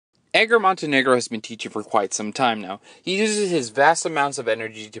Edgar Montenegro has been teaching for quite some time now. He uses his vast amounts of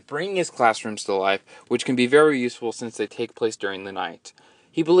energy to bring his classrooms to life, which can be very useful since they take place during the night.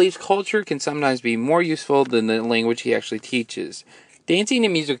 He believes culture can sometimes be more useful than the language he actually teaches. Dancing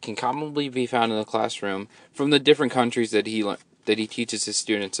and music can commonly be found in the classroom from the different countries that he teaches his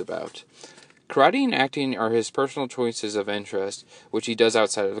students about. Karate and acting are his personal choices of interest, which he does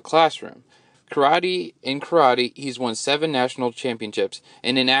outside of the classroom. In karate, he's won 7 national championships,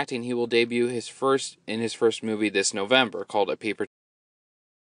 and in acting, he will debut in his first movie this November, called A Paper